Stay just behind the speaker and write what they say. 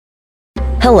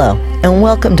Hello, and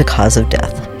welcome to Cause of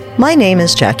Death. My name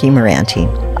is Jackie Moranti.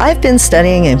 I've been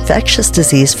studying infectious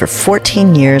disease for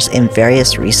 14 years in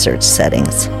various research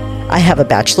settings. I have a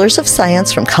Bachelor's of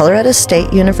Science from Colorado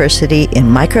State University in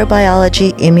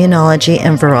microbiology, immunology,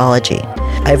 and virology.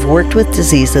 I've worked with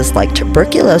diseases like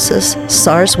tuberculosis,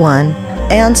 SARS-1,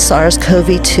 and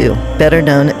SARS-CoV-2, better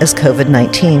known as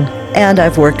COVID-19, and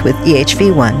I've worked with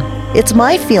EHV1. It's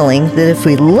my feeling that if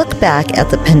we look back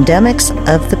at the pandemics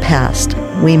of the past,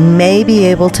 we may be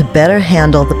able to better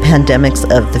handle the pandemics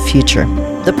of the future.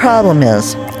 The problem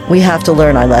is, we have to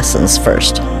learn our lessons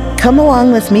first. Come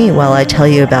along with me while I tell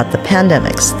you about the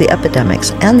pandemics, the epidemics,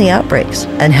 and the outbreaks,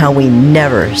 and how we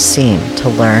never seem to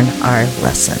learn our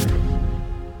lesson.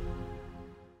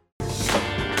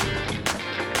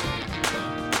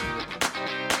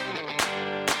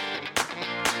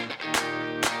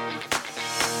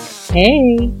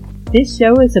 Hey, this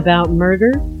show is about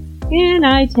murder, and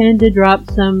I tend to drop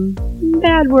some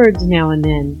bad words now and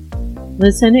then.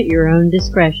 Listen at your own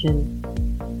discretion.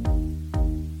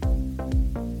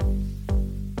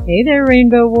 Hey there,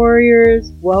 Rainbow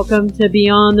Warriors. Welcome to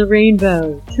Beyond the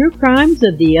Rainbow, True Crimes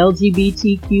of the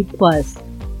LGBTQ+.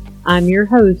 I'm your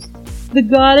host, the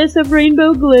Goddess of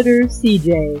Rainbow Glitter,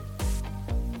 CJ.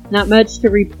 Not much to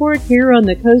report here on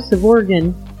the coast of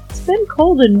Oregon. It's been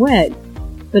cold and wet,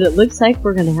 but it looks like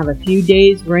we're going to have a few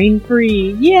days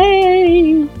rain-free.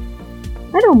 Yay!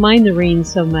 I don't mind the rain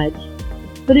so much,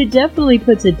 but it definitely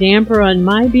puts a damper on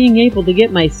my being able to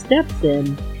get my steps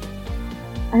in.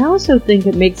 I also think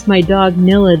it makes my dog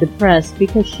Nilla depressed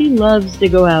because she loves to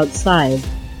go outside.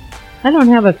 I don't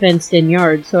have a fenced-in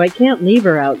yard, so I can't leave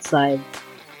her outside.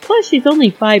 Plus, she's only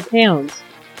 5 pounds,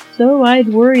 so I'd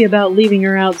worry about leaving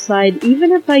her outside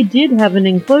even if I did have an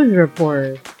enclosure for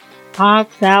her.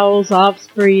 Hawks, owls,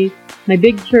 ospreys, my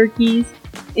big turkeys,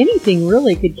 anything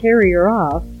really could carry her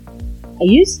off. I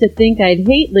used to think I'd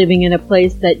hate living in a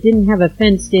place that didn't have a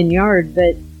fenced-in yard,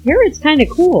 but here it's kind of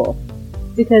cool,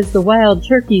 because the wild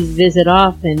turkeys visit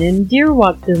often and deer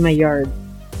walk through my yard.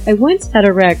 I once had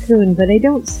a raccoon, but I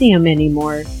don't see them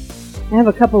anymore. I have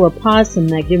a couple of possum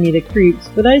that give me the creeps,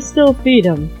 but I still feed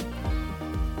them.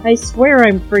 I swear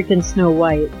I'm freaking Snow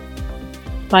White.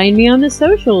 Find me on the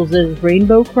socials as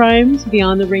Rainbow Crimes,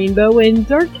 Beyond the Rainbow, and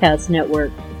Darkcast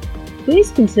Network. Please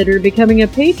consider becoming a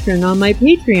patron on my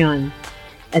Patreon.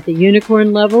 At the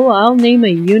unicorn level, I'll name a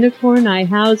unicorn I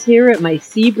house here at my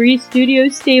Seabreeze Studio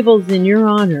stables in your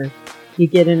honor. You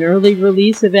get an early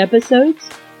release of episodes,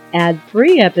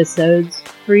 ad-free episodes,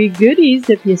 free goodies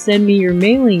if you send me your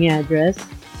mailing address,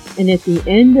 and at the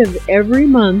end of every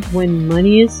month when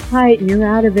money is tight and you're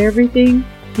out of everything,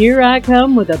 here I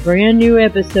come with a brand new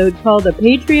episode called a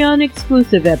Patreon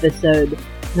exclusive episode,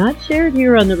 not shared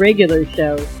here on the regular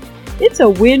show. It's a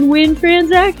win-win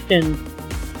transaction.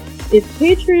 If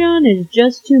Patreon is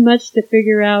just too much to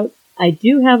figure out, I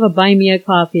do have a Buy Me a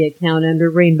Coffee account under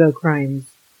Rainbow Crimes.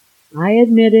 I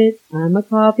admit it, I'm a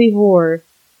coffee whore.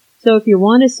 So if you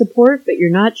want to support but you're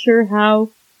not sure how,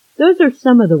 those are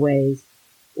some of the ways.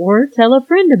 Or tell a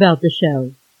friend about the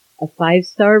show. A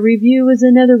 5-star review is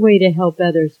another way to help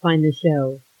others find the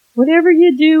show. Whatever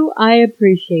you do, I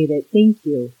appreciate it. Thank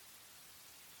you.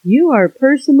 You are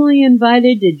personally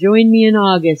invited to join me in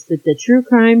August at the True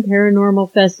Crime Paranormal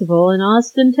Festival in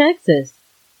Austin, Texas.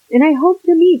 And I hope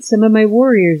to meet some of my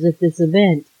warriors at this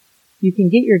event. You can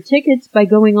get your tickets by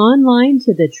going online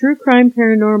to the True Crime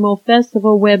Paranormal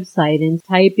Festival website and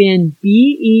type in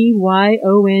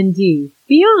BEYOND,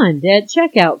 Beyond, at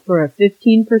checkout for a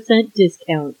 15%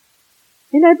 discount.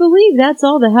 And I believe that's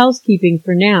all the housekeeping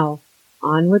for now.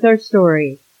 On with our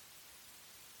story.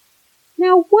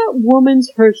 Now, what Woman's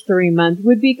History Month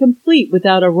would be complete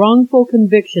without a wrongful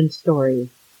conviction story?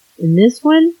 In this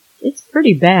one, it's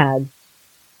pretty bad.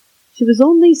 She was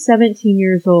only 17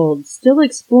 years old, still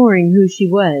exploring who she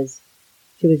was.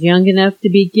 She was young enough to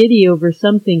be giddy over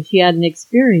something she hadn't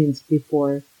experienced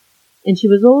before. And she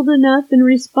was old enough and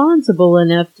responsible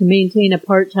enough to maintain a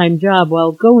part-time job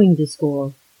while going to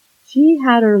school. She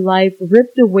had her life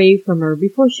ripped away from her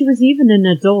before she was even an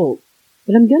adult,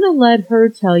 but I'm going to let her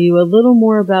tell you a little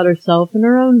more about herself in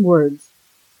her own words.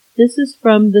 This is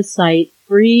from the site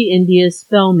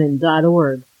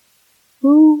freeindiaspellman.org.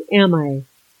 Who am I?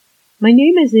 My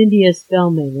name is India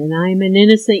Spellman, and I'm an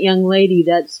innocent young lady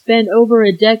that spent over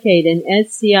a decade in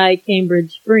SCI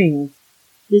Cambridge Springs.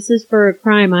 This is for a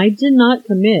crime I did not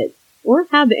commit or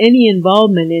have any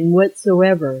involvement in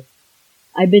whatsoever.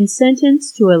 I've been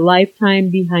sentenced to a lifetime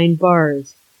behind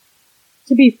bars.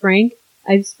 To be frank,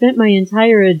 I've spent my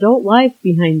entire adult life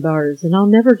behind bars, and I'll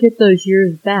never get those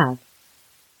years back.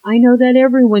 I know that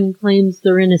everyone claims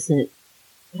they're innocent,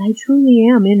 but I truly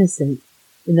am innocent.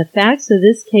 and the facts of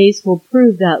this case will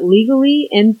prove that legally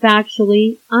and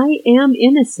factually I am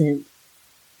innocent.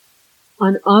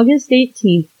 On August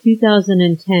 18,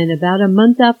 2010, about a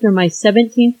month after my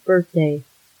 17th birthday,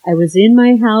 I was in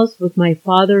my house with my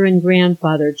father and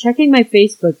grandfather, checking my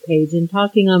Facebook page and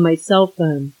talking on my cell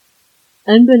phone.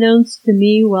 Unbeknownst to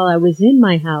me, while I was in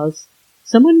my house,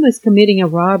 someone was committing a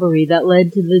robbery that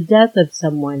led to the death of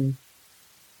someone.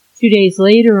 2 days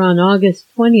later, on August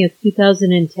 20th,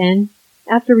 2010,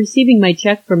 after receiving my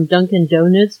check from Dunkin'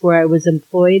 Donuts where I was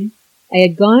employed, I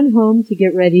had gone home to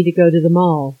get ready to go to the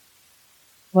mall.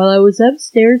 While I was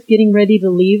upstairs getting ready to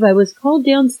leave, I was called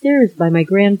downstairs by my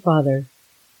grandfather.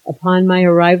 Upon my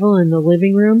arrival in the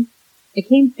living room, I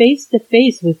came face to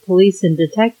face with police and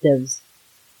detectives.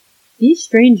 These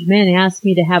strange men asked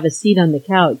me to have a seat on the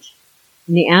couch,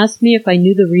 and they asked me if I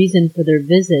knew the reason for their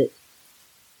visit.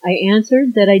 I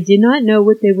answered that I did not know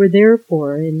what they were there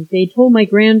for, and they told my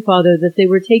grandfather that they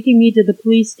were taking me to the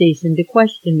police station to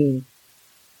question me.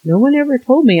 No one ever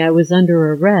told me I was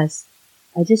under arrest.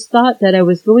 I just thought that I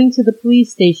was going to the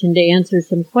police station to answer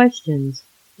some questions.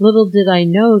 Little did I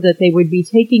know that they would be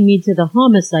taking me to the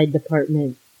homicide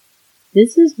department.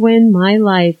 This is when my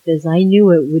life as I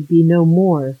knew it would be no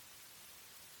more.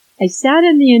 I sat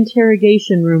in the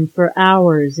interrogation room for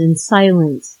hours in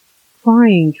silence,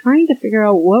 crying, trying to figure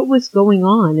out what was going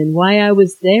on and why I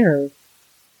was there.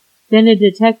 Then a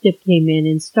detective came in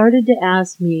and started to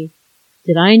ask me,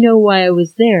 did I know why I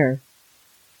was there?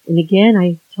 And again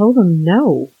I told him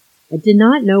no, I did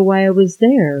not know why I was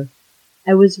there.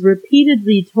 I was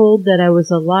repeatedly told that I was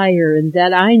a liar and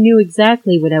that I knew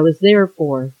exactly what I was there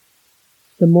for.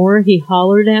 The more he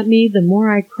hollered at me, the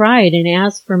more I cried and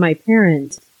asked for my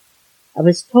parents. I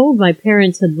was told my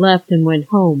parents had left and went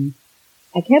home.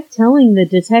 I kept telling the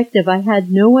detective I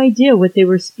had no idea what they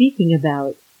were speaking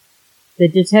about. The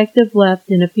detective left,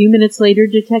 and a few minutes later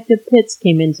Detective Pitts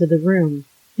came into the room.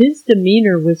 His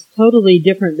demeanor was totally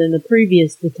different than the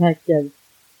previous detective.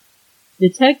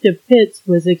 Detective Pitts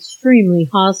was extremely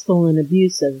hostile and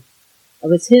abusive. I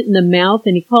was hit in the mouth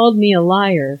and he called me a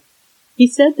liar. He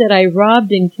said that I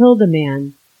robbed and killed a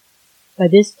man. By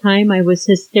this time I was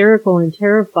hysterical and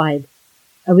terrified.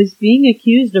 I was being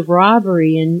accused of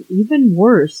robbery and, even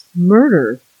worse,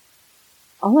 murder.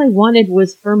 All I wanted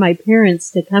was for my parents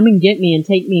to come and get me and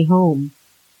take me home.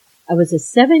 I was a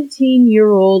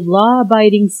 17-year-old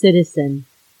law-abiding citizen.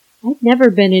 I'd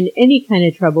never been in any kind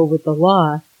of trouble with the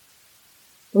law.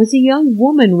 I was a young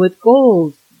woman with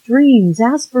goals, dreams,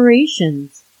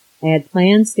 aspirations. I had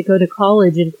plans to go to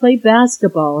college and play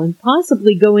basketball and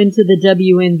possibly go into the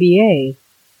WNBA.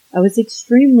 I was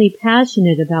extremely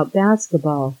passionate about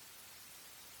basketball.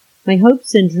 My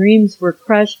hopes and dreams were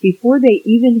crushed before they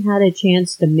even had a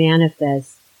chance to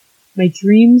manifest. My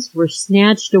dreams were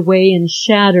snatched away and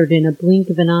shattered in a blink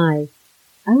of an eye.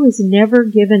 I was never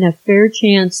given a fair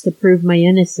chance to prove my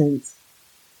innocence.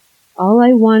 All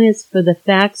I want is for the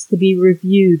facts to be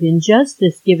reviewed and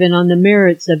justice given on the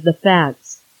merits of the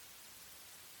facts.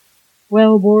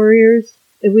 Well, warriors,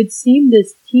 it would seem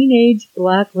this teenage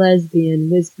black lesbian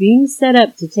was being set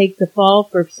up to take the fall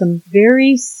for some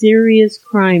very serious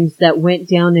crimes that went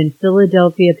down in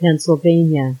Philadelphia,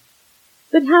 Pennsylvania.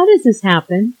 But how does this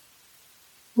happen?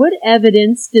 What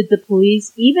evidence did the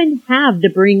police even have to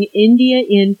bring India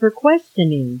in for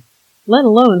questioning, let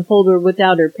alone hold her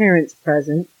without her parents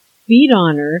present, beat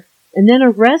on her, and then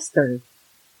arrest her?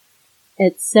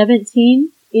 At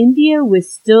 17, India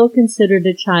was still considered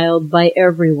a child by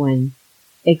everyone,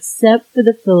 except for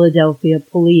the Philadelphia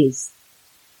police.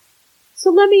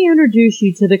 So let me introduce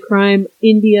you to the crime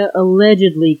India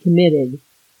allegedly committed.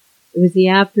 It was the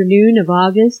afternoon of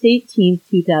August 18,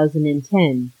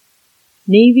 2010.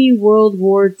 Navy World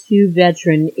War II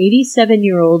veteran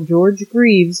 87-year-old George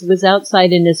Greaves was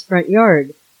outside in his front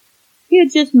yard. He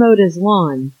had just mowed his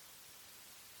lawn.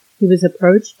 He was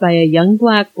approached by a young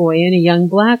black boy and a young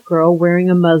black girl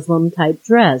wearing a Muslim-type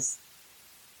dress.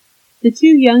 The two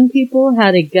young people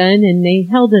had a gun and they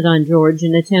held it on George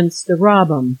in attempts to rob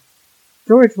him.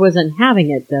 George wasn't having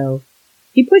it, though.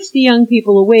 He pushed the young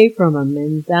people away from him,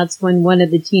 and that's when one of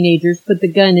the teenagers put the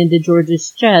gun into George's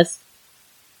chest,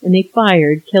 and they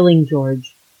fired, killing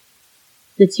George.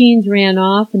 The teens ran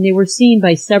off, and they were seen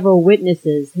by several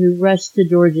witnesses who rushed to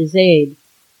George's aid.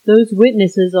 Those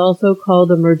witnesses also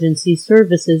called emergency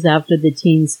services after the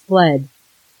teens fled.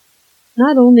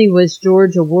 Not only was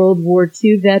George a World War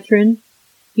II veteran,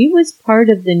 he was part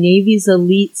of the Navy's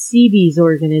elite Seabees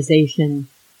organization.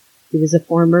 He was a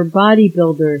former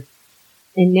bodybuilder,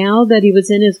 and now that he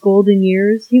was in his golden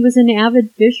years, he was an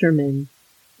avid fisherman.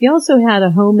 He also had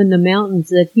a home in the mountains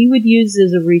that he would use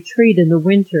as a retreat in the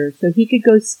winter so he could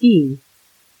go ski.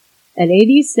 At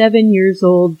 87 years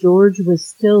old, George was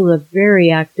still a very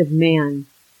active man.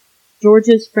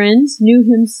 George's friends knew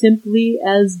him simply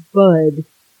as Bud.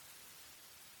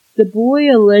 The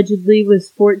boy allegedly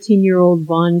was 14-year-old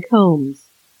Vaughn Combs.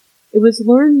 It was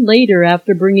learned later,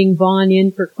 after bringing Vaughn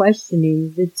in for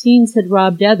questioning, that teens had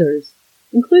robbed others,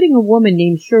 including a woman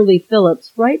named Shirley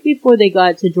Phillips, right before they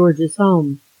got to George's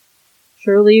home.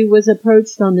 Shirley was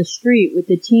approached on the street with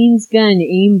the teen's gun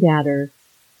aimed at her.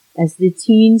 As the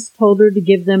teens told her to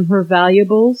give them her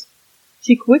valuables,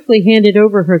 she quickly handed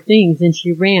over her things and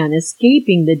she ran,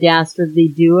 escaping the dastardly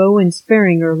duo and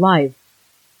sparing her life.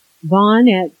 Vaughn,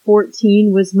 at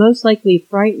 14, was most likely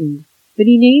frightened, but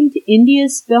he named India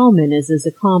Spellman as his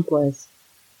accomplice.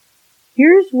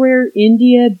 Here's where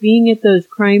India being at those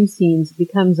crime scenes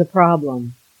becomes a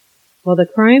problem. While the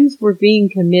crimes were being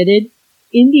committed,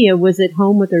 India was at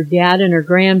home with her dad and her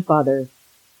grandfather.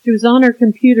 She was on her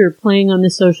computer playing on the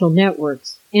social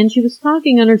networks, and she was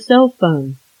talking on her cell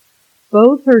phone.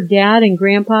 Both her dad and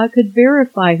grandpa could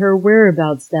verify her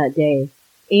whereabouts that day,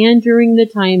 and during the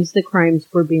times the crimes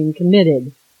were being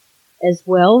committed. As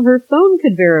well, her phone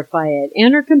could verify it,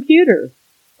 and her computer.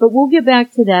 But we'll get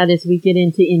back to that as we get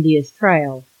into India's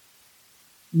trial.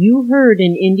 You heard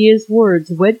in India's words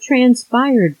what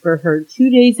transpired for her 2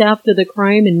 days after the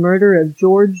crime and murder of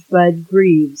George Bud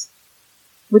Greaves.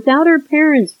 Without her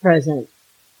parents present,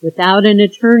 without an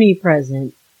attorney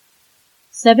present,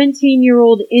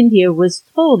 17-year-old India was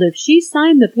told if she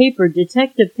signed the paper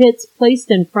Detective Pitts placed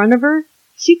in front of her,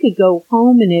 she could go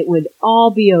home and it would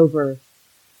all be over.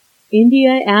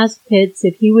 India asked Pitts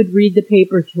if he would read the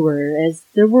paper to her, as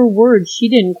there were words she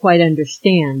didn't quite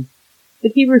understand,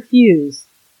 but he refused.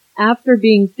 After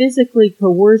being physically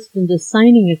coerced into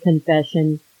signing a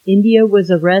confession, India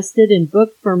was arrested and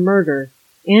booked for murder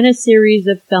and a series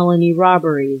of felony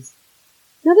robberies.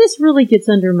 Now this really gets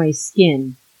under my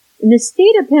skin. In the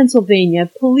state of Pennsylvania,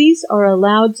 police are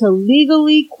allowed to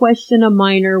legally question a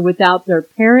minor without their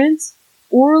parents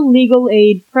or legal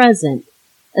aid present,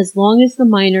 as long as the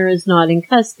minor is not in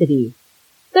custody.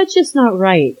 That's just not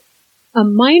right. A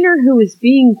minor who is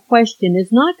being questioned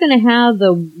is not going to have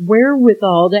the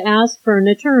wherewithal to ask for an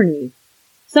attorney,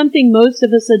 something most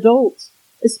of us adults,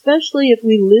 especially if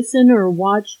we listen or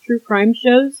watch true crime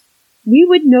shows, we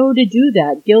would know to do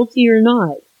that, guilty or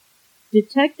not.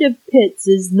 Detective Pitts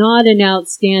is not an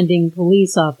outstanding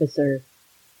police officer.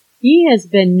 He has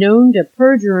been known to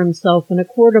perjure himself in a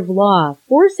court of law,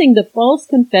 forcing the false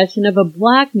confession of a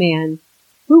black man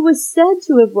who was said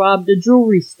to have robbed a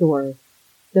jewelry store.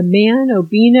 The man,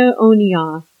 Obina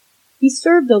Onia, he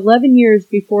served 11 years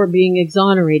before being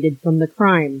exonerated from the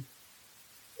crime.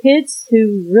 Pitts,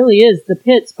 who really is the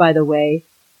Pitts, by the way,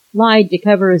 lied to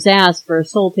cover his ass for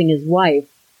assaulting his wife.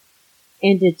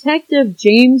 And Detective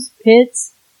James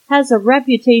Pitts has a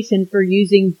reputation for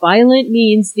using violent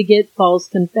means to get false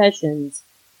confessions.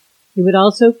 He would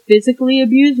also physically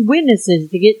abuse witnesses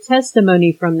to get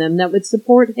testimony from them that would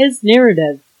support his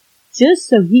narrative, just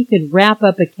so he could wrap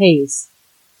up a case.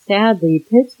 Sadly,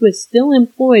 Pitts was still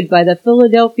employed by the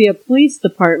Philadelphia Police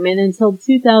Department until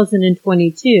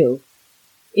 2022.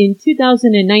 In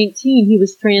 2019, he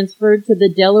was transferred to the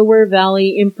Delaware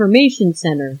Valley Information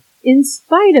Center, in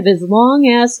spite of his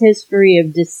long-ass history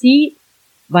of deceit,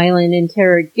 violent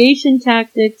interrogation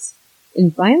tactics,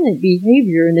 and violent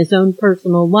behavior in his own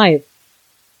personal life.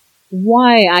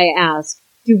 Why, I ask,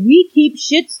 do we keep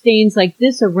shit stains like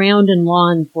this around in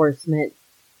law enforcement?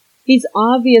 He's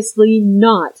obviously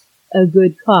not a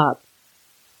good cop.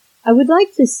 I would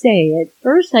like to say, at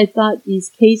first I thought these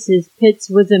cases Pitts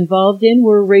was involved in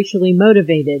were racially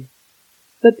motivated.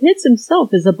 But Pitts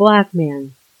himself is a black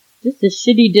man, just a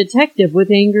shitty detective with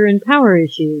anger and power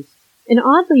issues. And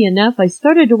oddly enough, I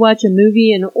started to watch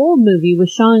an old movie with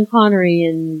Sean Connery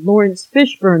and Lawrence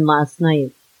Fishburne last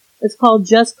night. It's called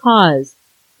Just Cause.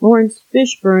 Lawrence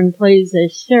Fishburne plays a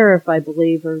sheriff, I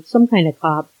believe, or some kind of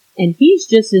cop, and he's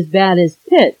just as bad as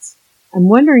Pitts. I'm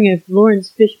wondering if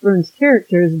Lawrence Fishburne's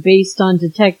character is based on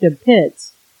Detective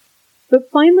Pitts.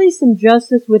 But finally some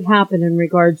justice would happen in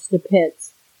regards to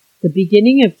Pitts. The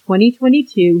beginning of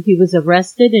 2022, he was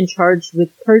arrested and charged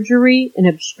with perjury and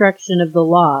obstruction of the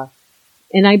law.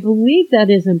 And I believe that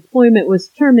his employment was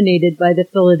terminated by the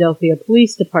Philadelphia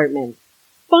Police Department.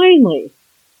 Finally!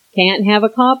 Can't have a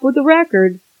cop with a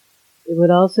record. It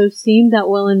would also seem that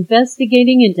while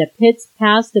investigating into Pitts'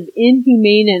 past of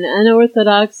inhumane and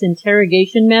unorthodox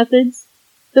interrogation methods,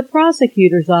 the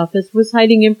prosecutor's office was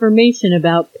hiding information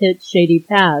about Pitts' shady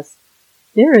past.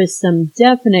 There is some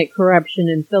definite corruption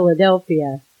in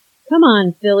Philadelphia. Come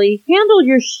on, Philly, handle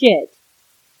your shit.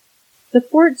 The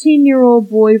 14-year-old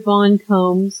boy Vaughn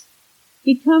Combs,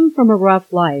 he'd come from a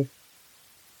rough life.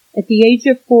 At the age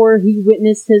of 4, he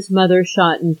witnessed his mother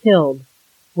shot and killed.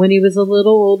 When he was a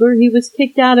little older, he was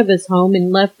kicked out of his home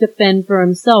and left to fend for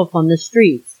himself on the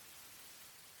streets.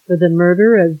 For the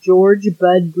murder of George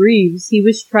Bud Greaves, he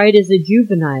was tried as a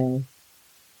juvenile.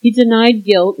 He denied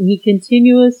guilt, and he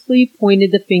continuously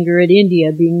pointed the finger at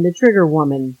India being the trigger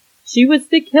woman. She was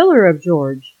the killer of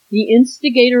George, the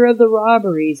instigator of the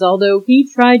robberies, although he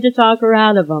tried to talk her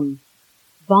out of them.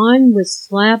 Vaughn was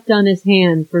slapped on his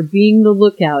hand for being the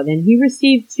lookout, and he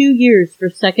received 2 years for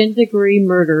second-degree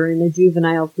murder in a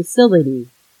juvenile facility.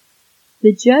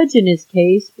 The judge in his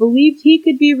case believed he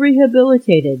could be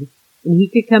rehabilitated, and he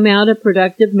could come out a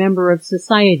productive member of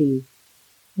society.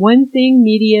 One thing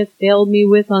media failed me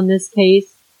with on this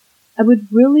case, I would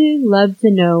really love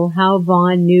to know how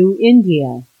Vaughn knew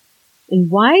India. And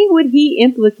why would he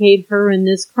implicate her in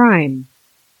this crime?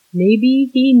 Maybe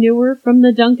he knew her from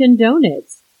the Dunkin'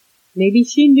 Donuts. Maybe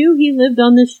she knew he lived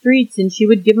on the streets and she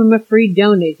would give him a free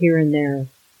donut here and there.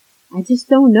 I just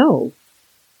don't know.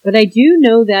 But I do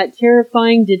know that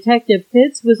terrifying Detective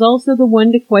Pitts was also the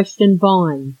one to question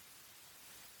Vaughn.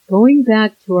 Going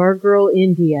back to our girl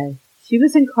India, she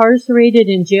was incarcerated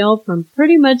in jail from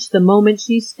pretty much the moment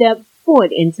she stepped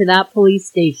foot into that police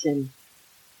station,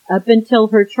 up until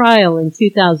her trial in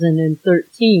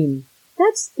 2013.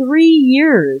 That's 3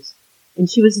 years, and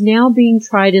she was now being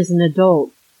tried as an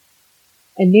adult.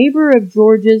 A neighbor of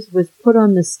George's was put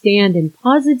on the stand and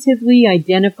positively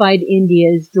identified India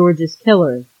as George's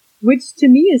killer, which to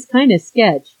me is kind of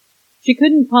sketch. She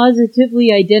couldn't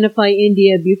positively identify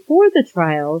India before the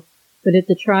trial, but at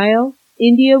the trial,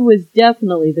 India was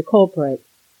definitely the culprit.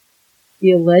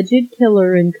 The alleged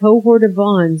killer and cohort of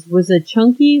Vaughn's was a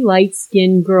chunky,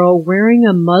 light-skinned girl wearing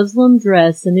a Muslim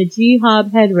dress and a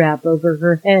jihad head wrap over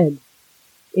her head.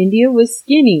 India was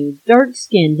skinny,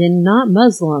 dark-skinned, and not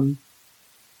Muslim.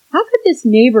 How could this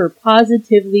neighbor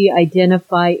positively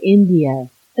identify India,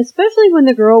 especially when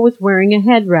the girl was wearing a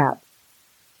head wrap?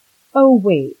 Oh,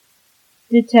 wait.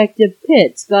 Detective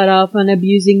Pitts got off on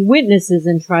abusing witnesses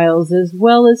in trials as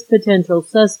well as potential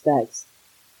suspects,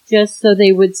 just so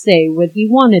they would say what he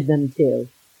wanted them to.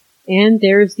 And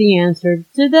there's the answer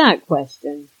to that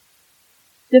question.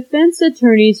 Defense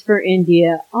attorneys for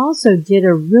India also did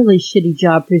a really shitty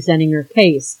job presenting her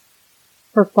case.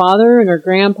 Her father and her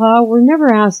grandpa were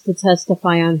never asked to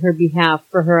testify on her behalf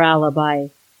for her alibi,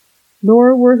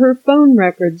 nor were her phone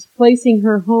records placing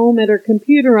her home at her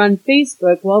computer on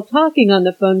Facebook while talking on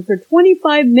the phone for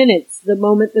 25 minutes the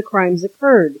moment the crimes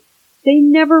occurred. They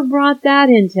never brought that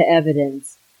into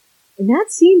evidence. And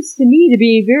that seems to me to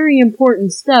be very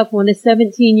important stuff when a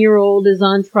 17-year-old is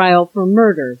on trial for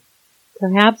murder.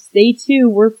 Perhaps they too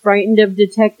were frightened of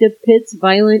Detective Pitt's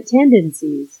violent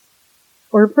tendencies.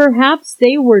 Or perhaps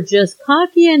they were just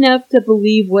cocky enough to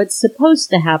believe what's supposed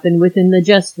to happen within the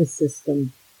justice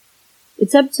system.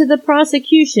 It's up to the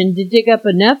prosecution to dig up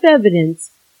enough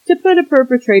evidence to put a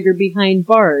perpetrator behind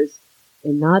bars,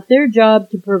 and not their job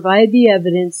to provide the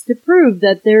evidence to prove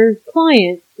that their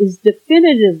client is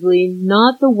definitively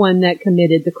not the one that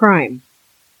committed the crime.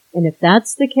 And if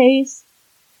that's the case,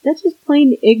 that's just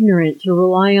plain ignorant to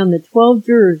rely on the 12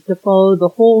 jurors to follow the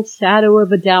whole shadow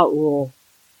of a doubt rule.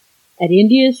 At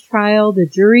India's trial, the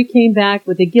jury came back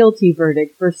with a guilty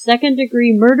verdict for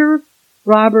second-degree murder,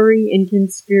 robbery, and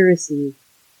conspiracy.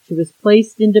 She was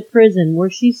placed into prison where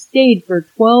she stayed for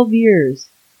 12 years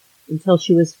until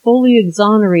she was fully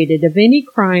exonerated of any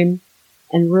crime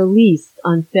and released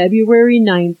on February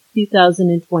 9,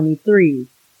 2023.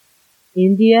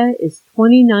 India is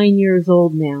 29 years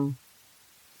old now.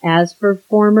 As for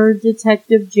former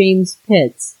Detective James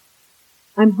Pitts,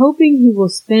 I'm hoping he will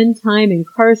spend time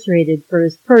incarcerated for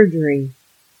his perjury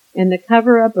and the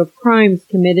cover-up of crimes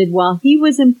committed while he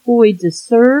was employed to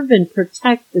serve and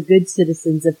protect the good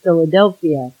citizens of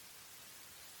Philadelphia.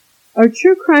 Our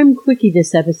True Crime Quickie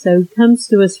this episode comes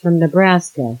to us from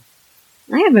Nebraska.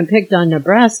 I haven't picked on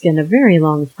Nebraska in a very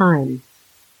long time.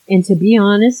 And to be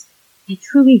honest, I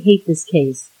truly hate this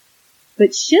case.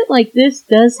 But shit like this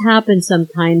does happen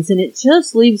sometimes, and it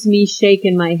just leaves me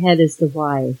shaking my head as to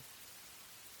why.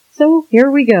 So here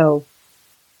we go.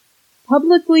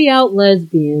 Publicly out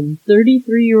lesbian,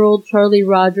 33-year-old Charlie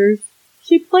Rogers,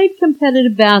 she played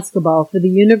competitive basketball for the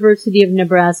University of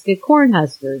Nebraska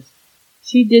Cornhuskers.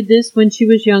 She did this when she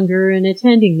was younger and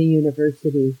attending the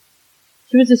university.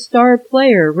 She was a star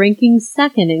player, ranking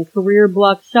second in career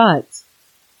block shots.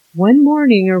 One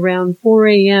morning around 4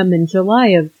 a.m. in July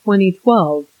of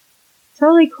 2012,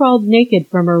 Charlie crawled naked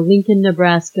from her Lincoln,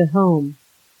 Nebraska home.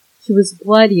 She was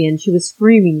bloody and she was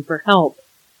screaming for help.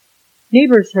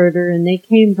 Neighbors heard her and they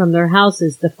came from their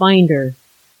houses to find her.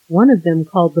 One of them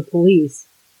called the police.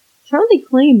 Charlie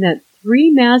claimed that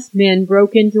 3 masked men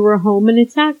broke into her home and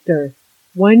attacked her.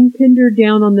 One pinned her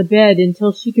down on the bed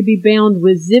until she could be bound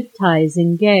with zip ties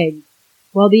and gagged,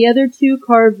 while the other 2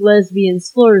 carved lesbian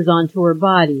slurs onto her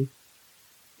body.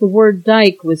 The word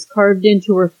dyke was carved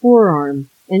into her forearm,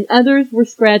 and others were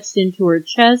scratched into her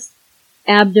chest,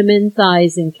 abdomen,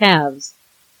 thighs, and calves.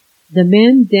 The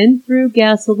men then threw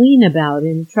gasoline about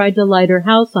and tried to light her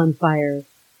house on fire.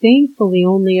 Thankfully,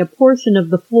 only a portion of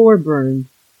the floor burned.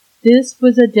 This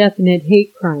was a definite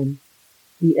hate crime.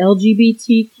 The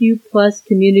LGBTQ+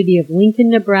 community of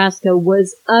Lincoln, Nebraska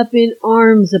was up in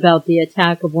arms about the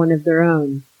attack of one of their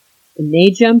own, and they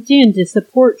jumped in to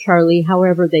support Charlie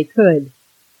however they could.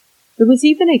 There was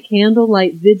even a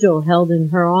candlelight vigil held in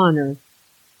her honor.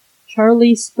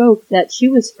 Charlie spoke that she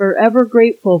was forever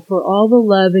grateful for all the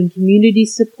love and community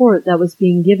support that was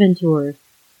being given to her.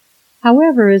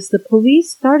 However, as the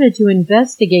police started to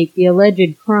investigate the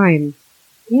alleged crime,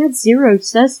 they had 0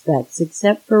 suspects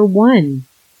except for 1.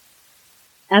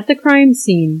 At the crime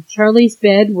scene, Charlie's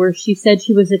bed where she said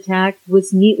she was attacked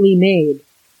was neatly made.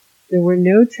 There were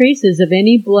no traces of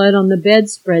any blood on the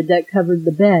bedspread that covered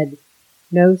the bed.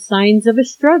 No signs of a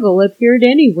struggle appeared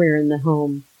anywhere in the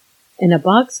home, and a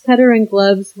box cutter and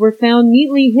gloves were found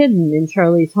neatly hidden in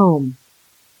Charlie's home.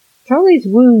 Charlie's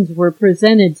wounds were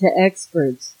presented to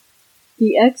experts.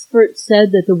 The experts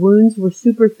said that the wounds were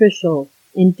superficial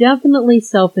and definitely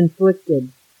self-inflicted.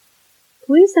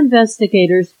 Police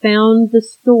investigators found the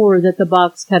store that the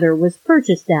box cutter was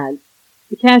purchased at.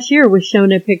 The cashier was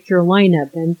shown a picture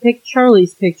lineup and picked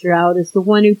Charlie's picture out as the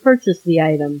one who purchased the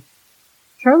item.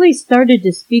 Charlie started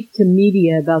to speak to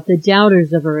media about the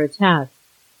doubters of her attack.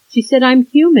 She said, "I'm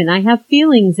human, I have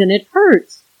feelings, and it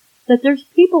hurts that there's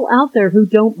people out there who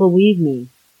don't believe me.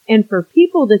 And for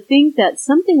people to think that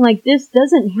something like this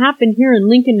doesn't happen here in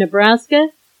Lincoln, Nebraska,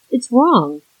 it's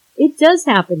wrong. It does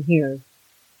happen here.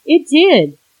 It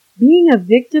did. Being a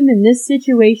victim in this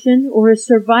situation, or a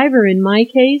survivor in my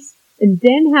case, and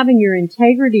then having your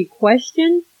integrity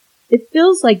questioned, it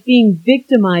feels like being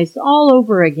victimized all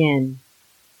over again."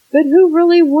 But who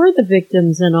really were the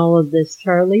victims in all of this,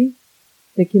 Charlie?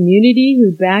 The community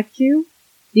who backed you?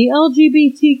 The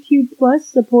LGBTQ+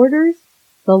 supporters?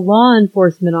 The law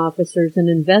enforcement officers and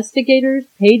investigators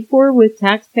paid for with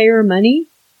taxpayer money?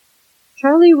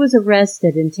 Charlie was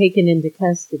arrested and taken into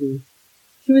custody.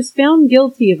 She was found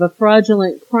guilty of a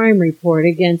fraudulent crime report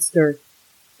against her,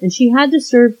 and she had to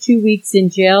serve 2 weeks in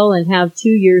jail and have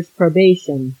 2 years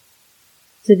probation.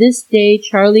 To this day,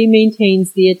 Charlie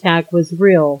maintains the attack was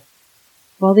real,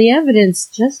 while the evidence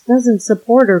just doesn't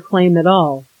support her claim at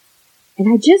all.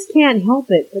 And I just can't help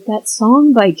it, but that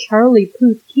song by Charlie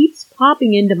Puth keeps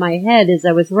popping into my head as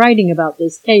I was writing about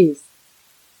this case.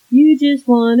 You just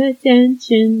want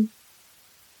attention.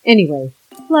 Anyway,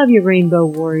 love you, Rainbow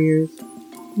Warriors.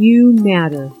 You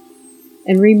matter.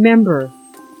 And remember,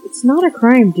 it's not a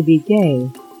crime to be gay,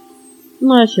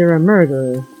 unless you're a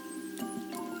murderer.